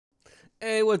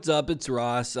Hey, what's up? It's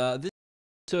Ross. This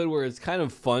episode where it's kind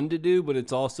of fun to do, but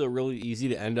it's also really easy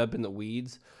to end up in the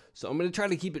weeds. So I'm going to try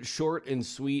to keep it short and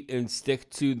sweet and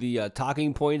stick to the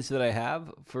talking points that I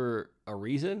have for a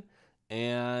reason.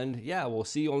 And yeah, we'll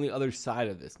see you on the other side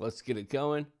of this. Let's get it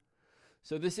going.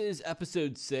 So this is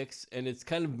episode 6, and it's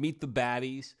kind of Meet the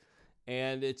Baddies.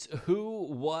 And it's who,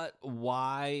 what,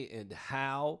 why, and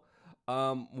how.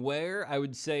 Where, I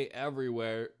would say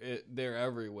everywhere. They're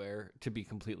everywhere, to be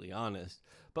completely honest.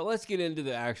 But let's get into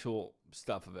the actual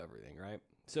stuff of everything, right?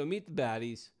 So Meet the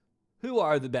Baddies. Who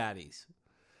are the baddies?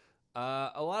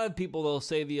 A lot of people, they'll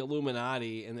say the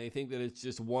Illuminati, and they think that it's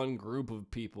just one group of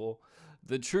people.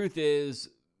 The truth is,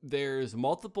 there's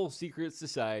multiple secret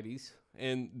societies,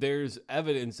 and there's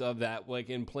evidence of that, like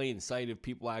in plain sight if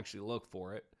people actually look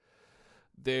for it.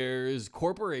 There's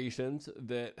corporations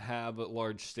that have a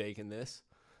large stake in this.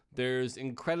 There's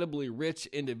incredibly rich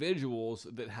individuals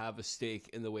that have a stake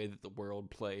in the way that the world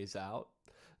plays out.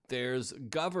 There's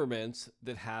governments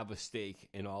that have a stake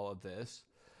in all of this.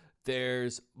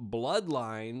 There's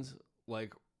bloodlines,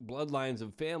 like bloodlines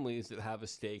of families that have a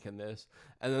stake in this.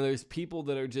 And then there's people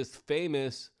that are just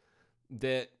famous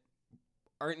that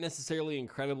aren't necessarily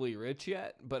incredibly rich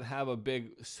yet, but have a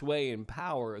big sway and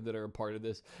power that are a part of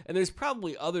this. And there's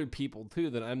probably other people too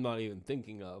that I'm not even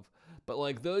thinking of. But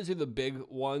like those are the big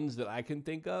ones that I can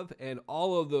think of. And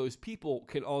all of those people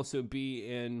can also be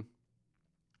in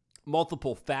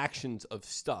multiple factions of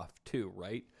stuff too,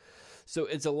 right? So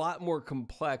it's a lot more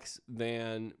complex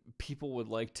than people would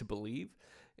like to believe.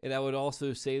 And I would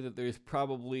also say that there's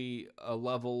probably a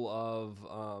level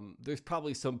of, there's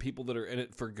probably some people that are in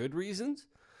it for good reasons.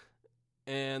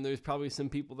 And there's probably some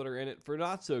people that are in it for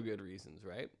not so good reasons,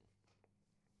 right?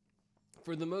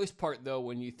 For the most part, though,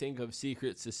 when you think of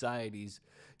secret societies,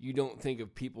 you don't think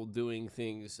of people doing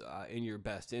things in your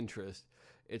best interest.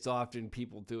 It's often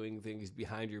people doing things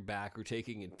behind your back or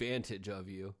taking advantage of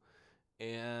you.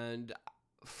 And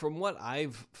from what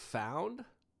I've found,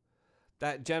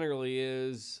 that generally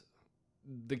is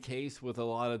the case with a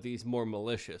lot of these more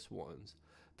malicious ones.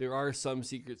 There are some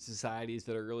secret societies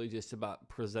that are really just about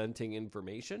presenting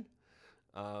information,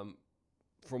 from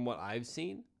what I've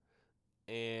seen.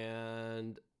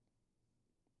 And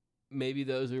maybe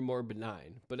those are more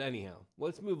benign. But anyhow,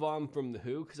 let's move on from the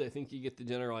who, because I think you get the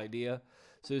general idea.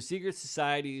 So secret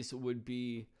societies would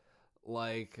be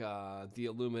like the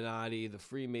Illuminati, the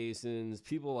Freemasons,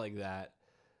 people like that.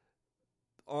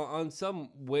 On some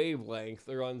wavelength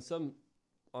or on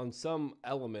some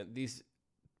element, these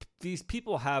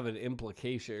people have an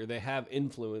implication, or they have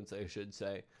influence, I should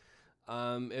say.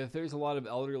 If there's a lot of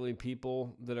elderly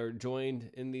people that are joined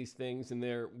in these things and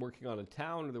they're working on a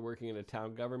town or they're working in a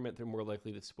town government, they're more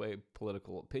likely to sway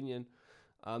political opinion.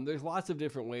 There's lots of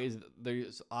different ways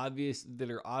that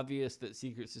are obvious that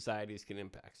secret societies can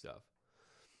impact stuff.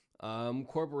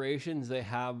 Corporations, they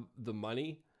have the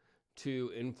money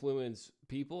to influence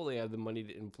people. They have the money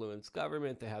to influence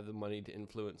government. They have the money to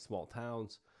influence small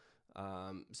towns.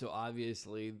 So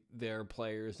obviously they're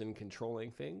players in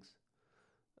controlling things.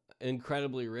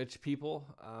 Incredibly rich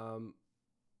people,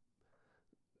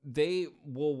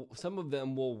 some of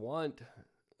them will want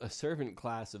a servant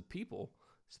class of people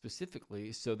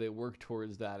specifically, so they work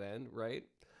towards that end, right?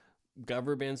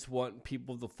 Governments want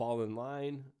people to fall in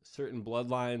line. Certain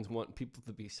bloodlines want people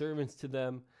to be servants to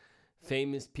them.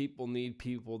 Famous people need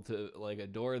people to like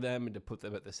adore them and to put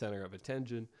them at the center of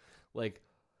attention. Like,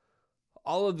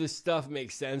 all of this stuff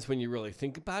makes sense when you really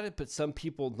think about it, but some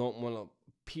people don't want to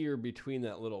peer between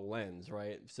that little lens,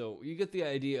 right? So you get the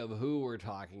idea of who we're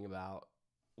talking about.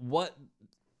 What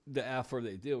the F are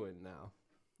they doing now?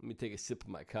 Let me take a sip of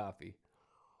my coffee.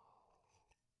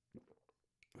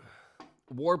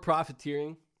 War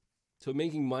profiteering. So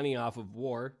making money off of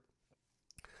war.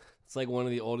 It's like one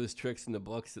of the oldest tricks in the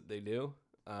books that they do.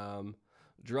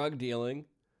 Drug dealing.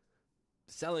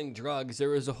 Selling drugs. There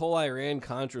was a whole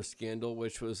Iran-Contra scandal,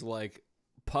 which was like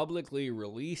publicly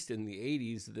released in the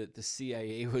 80s that the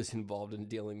CIA was involved in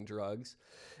dealing drugs.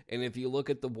 And if you look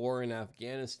at the war in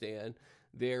Afghanistan,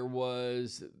 there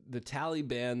was the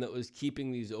Taliban that was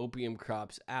keeping these opium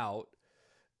crops out.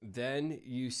 Then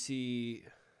you see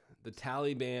the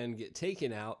Taliban get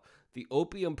taken out. The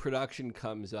opium production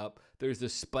comes up. There's a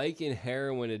spike in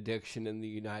heroin addiction in the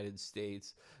United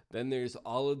States. Then there's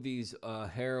all of these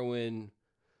heroin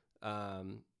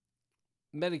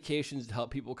medications to help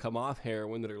people come off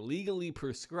heroin that are legally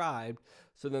prescribed.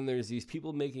 So then there's these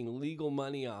people making legal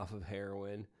money off of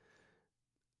heroin.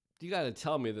 You got to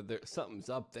tell me that something's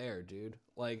up there, dude.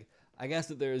 Like, I guess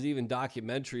that there's even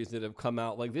documentaries that have come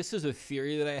out. Like, this is a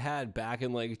theory that I had back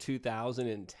in like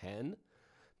 2010.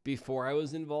 before I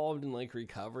was involved in like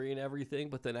recovery and everything.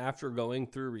 But then after going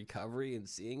through recovery and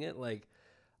seeing it, like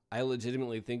I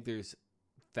legitimately think there's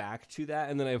fact to that.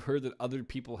 And then I've heard that other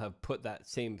people have put that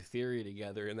same theory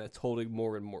together, and that's holding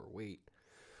more and more weight.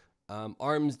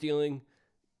 Arms dealing,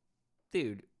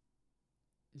 dude,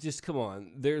 just come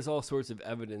on. There's all sorts of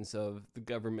evidence of the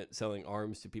government selling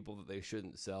arms to people that they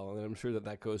shouldn't sell. And I'm sure that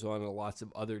that goes on in lots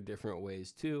of other different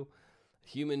ways too.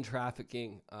 Human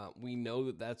trafficking, we know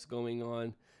that that's going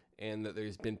on, and that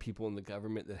there's been people in the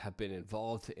government that have been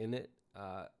involved in it.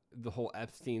 The whole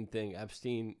Epstein thing, I'm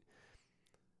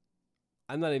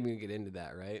not even going to get into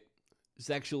that, right?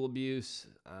 Sexual abuse,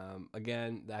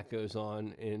 again, that goes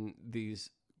on in these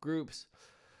groups.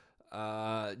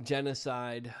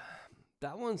 Genocide,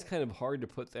 that one's kind of hard to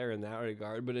put there in that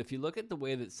regard. But if you look at the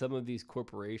way that some of these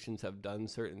corporations have done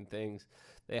certain things,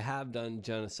 they have done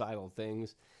genocidal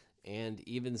things, and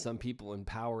even some people in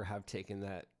power have taken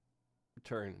that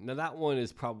turn. Now, that one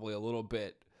is probably a little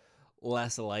bit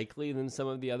less likely than some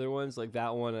of the other ones. Like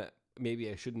that one, maybe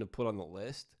I shouldn't have put on the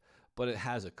list, but it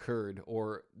has occurred,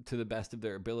 or to the best of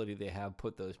their ability, they have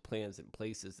put those plans in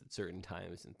places at certain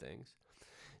times and things.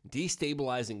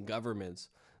 Destabilizing governments,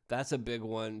 that's a big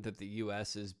one that the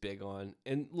U.S. is big on.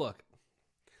 And look,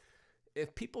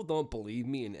 if people don't believe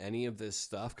me in any of this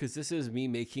stuff, because this is me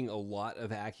making a lot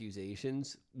of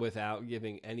accusations without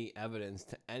giving any evidence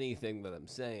to anything that I'm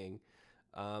saying,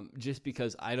 just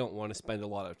because I don't want to spend a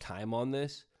lot of time on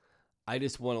this. I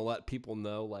just want to let people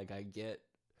know, like, I get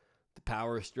the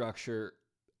power structure.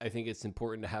 I think it's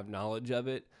important to have knowledge of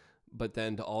it, but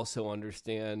then to also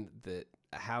understand that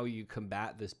how you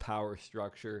combat this power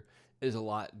structure is a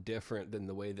lot different than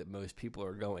the way that most people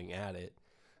are going at it,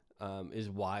 is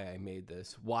why I made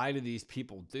this. Why do these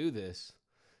people do this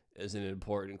is an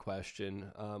important question.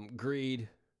 Greed.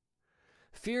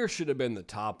 Fear should have been the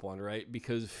top one, right?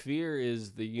 Because fear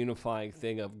is the unifying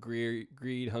thing of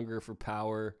greed, hunger for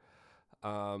power.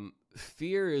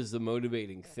 Fear is the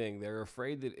motivating thing. They're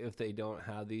afraid that if they don't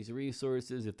have these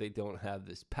resources, if they don't have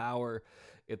this power,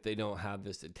 if they don't have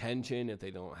this attention, if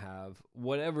they don't have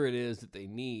whatever it is that they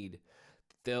need,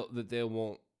 they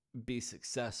won't be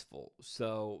successful.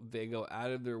 So they go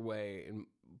out of their way and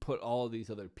put all of these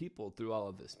other people through all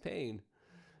of this pain,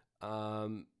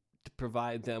 to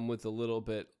provide them with a little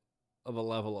bit of a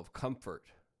level of comfort,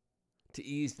 to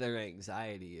ease their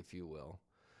anxiety, if you will.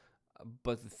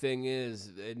 But the thing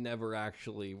is, it never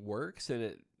actually works, and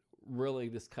it really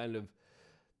just kind of,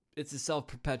 it's a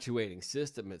self-perpetuating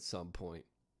system at some point.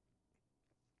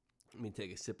 Let me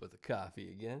take a sip of the coffee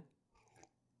again.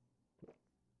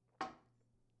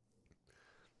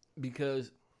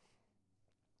 Because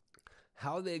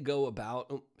how they go about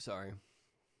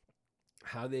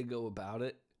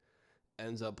it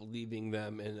ends up leaving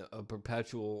them in a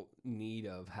perpetual need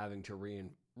of having to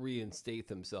reinstate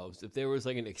themselves. If there was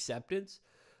like an acceptance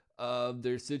of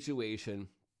their situation,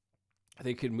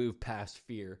 they could move past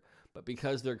fear. But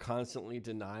because they're constantly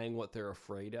denying what they're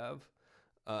afraid of,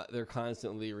 they're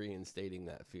constantly reinstating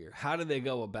that fear. How do they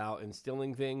go about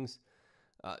instilling things?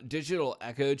 Digital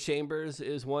echo chambers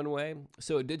is one way.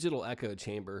 So a digital echo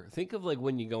chamber, think of like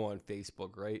when you go on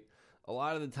Facebook, right? A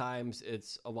lot of the times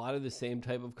it's a lot of the same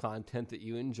type of content that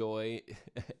you enjoy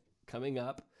coming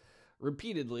up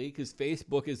repeatedly, because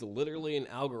Facebook is literally an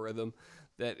algorithm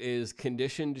that is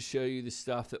conditioned to show you the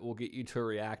stuff that will get you to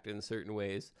react in certain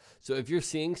ways. So if you're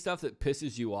seeing stuff that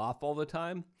pisses you off all the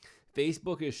time,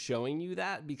 Facebook is showing you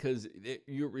that because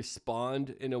you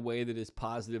respond in a way that is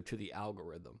positive to the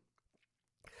algorithm.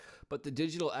 But the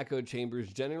digital echo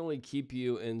chambers generally keep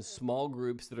you in small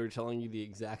groups that are telling you the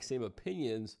exact same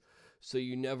opinions, so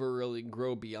you never really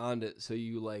grow beyond it. So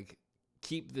you like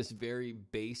keep this very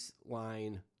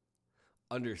baseline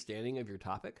understanding of your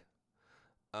topic.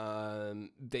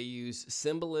 They use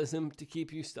symbolism to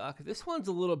keep you stuck. This one's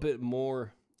a little bit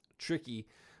more tricky,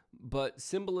 but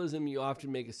symbolism, you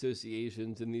often make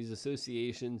associations, and these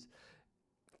associations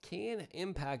can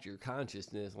impact your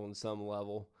consciousness on some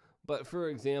level. But for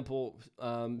example,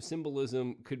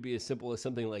 symbolism could be as simple as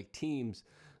something like teams.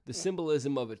 The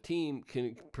symbolism of a team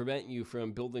can prevent you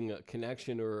from building a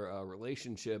connection or a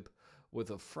relationship with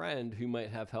a friend who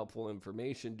might have helpful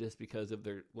information just because of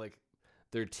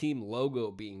their team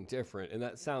logo being different. And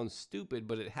that sounds stupid,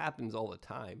 but it happens all the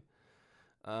time.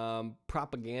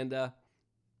 Propaganda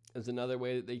is another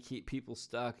way that they keep people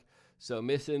stuck. So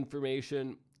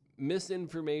misinformation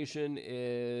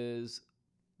is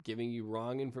giving you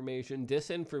wrong information.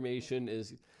 Disinformation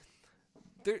is,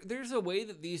 there's a way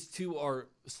that these two are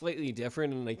slightly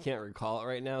different, and I can't recall it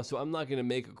right now, so I'm not going to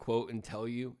make a quote and tell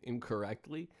you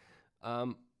incorrectly.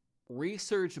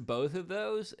 research both of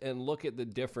those and look at the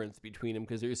difference between them,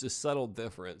 because there's a subtle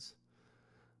difference.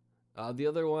 The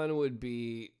other one would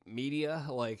be media.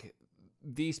 Like,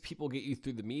 these people get you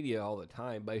through the media all the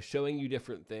time by showing you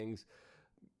different things,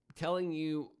 telling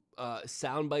you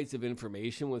sound bites of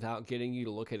information without getting you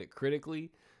to look at it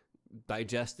critically,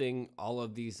 digesting all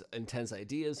of these intense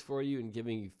ideas for you and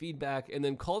giving you feedback. And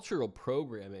then cultural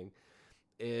programming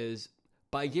is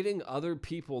by getting other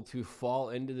people to fall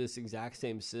into this exact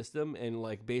same system and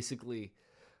like basically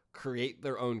create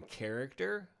their own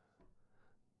character.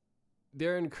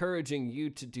 They're encouraging you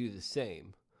to do the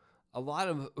same. A lot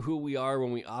of who we are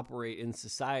when we operate in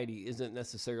society isn't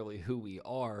necessarily who we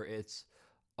are. It's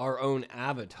our own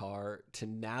avatar to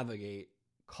navigate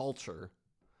culture.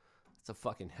 It's a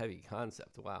fucking heavy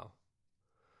concept. Wow.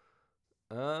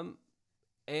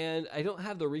 And I don't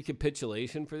have the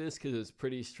recapitulation for this because it's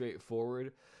pretty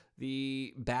straightforward.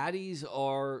 The baddies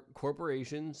are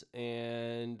corporations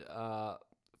and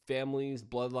families,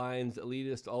 bloodlines,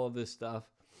 elitists, all of this stuff.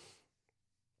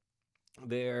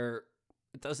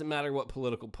 It doesn't matter what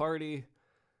political party,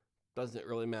 doesn't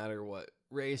really matter what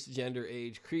race, gender,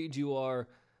 age, creed you are.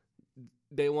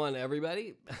 They want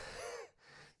everybody.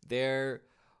 There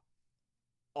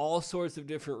all sorts of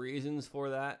different reasons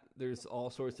for that. There's all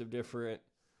sorts of different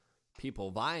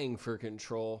people vying for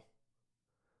control.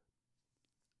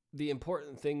 The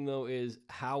important thing, though, is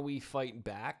how we fight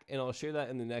back, and I'll share that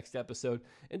in the next episode.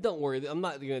 And don't worry, I'm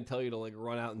not going to tell you to like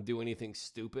run out and do anything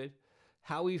stupid.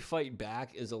 How we fight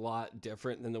back is a lot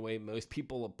different than the way most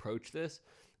people approach this,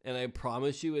 and I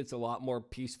promise you it's a lot more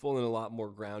peaceful and a lot more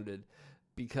grounded,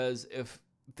 because if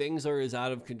things are as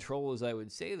out of control as I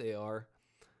would say they are,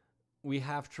 we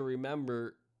have to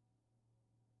remember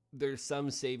there's some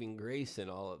saving grace in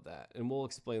all of that. And we'll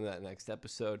explain that next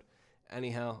episode.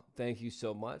 Anyhow, thank you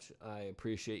so much. I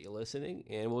appreciate you listening,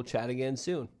 and we'll chat again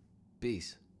soon.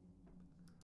 Peace.